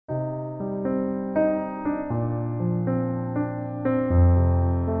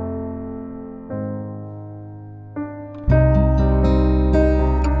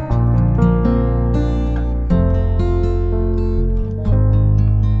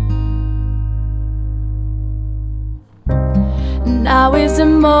Now is the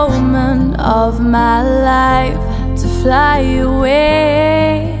moment of my life to fly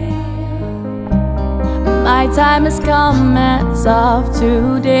away. My time has come as of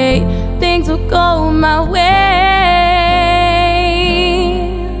today. Things will go my way.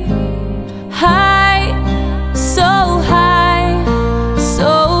 High, so high,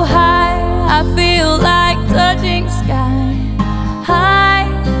 so high, I feel like touching sky. High,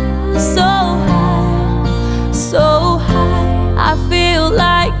 so high, so high, I feel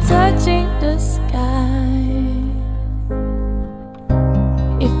like touching the sky.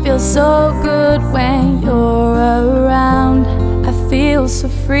 It feels so good when you're around. I feel so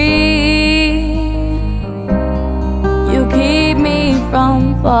free. You keep me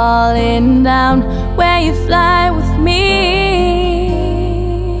from falling down when you fly with me.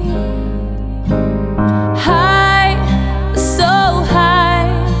 High, so high,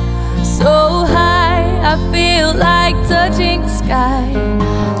 so high, I feel like touching sky.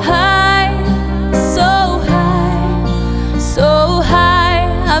 High, so high, so high,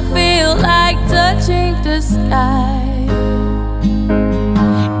 I feel like touching the sky.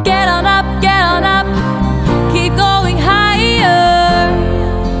 Get on up, keep going higher.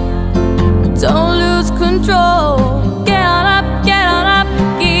 Don't lose control. Get on up,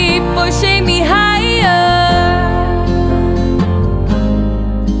 keep pushing me higher.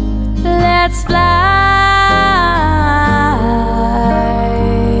 Let's fly.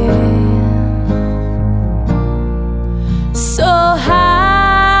 So high.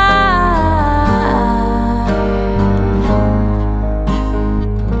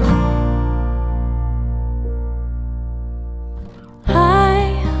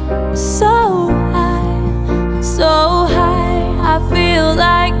 So high, so high, I feel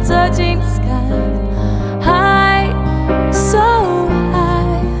like touching the sky. High, so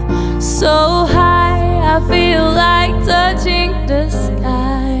high, so high, I feel like touching the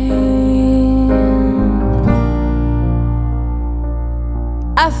sky.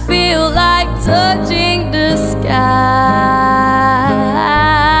 I feel like touching the sky.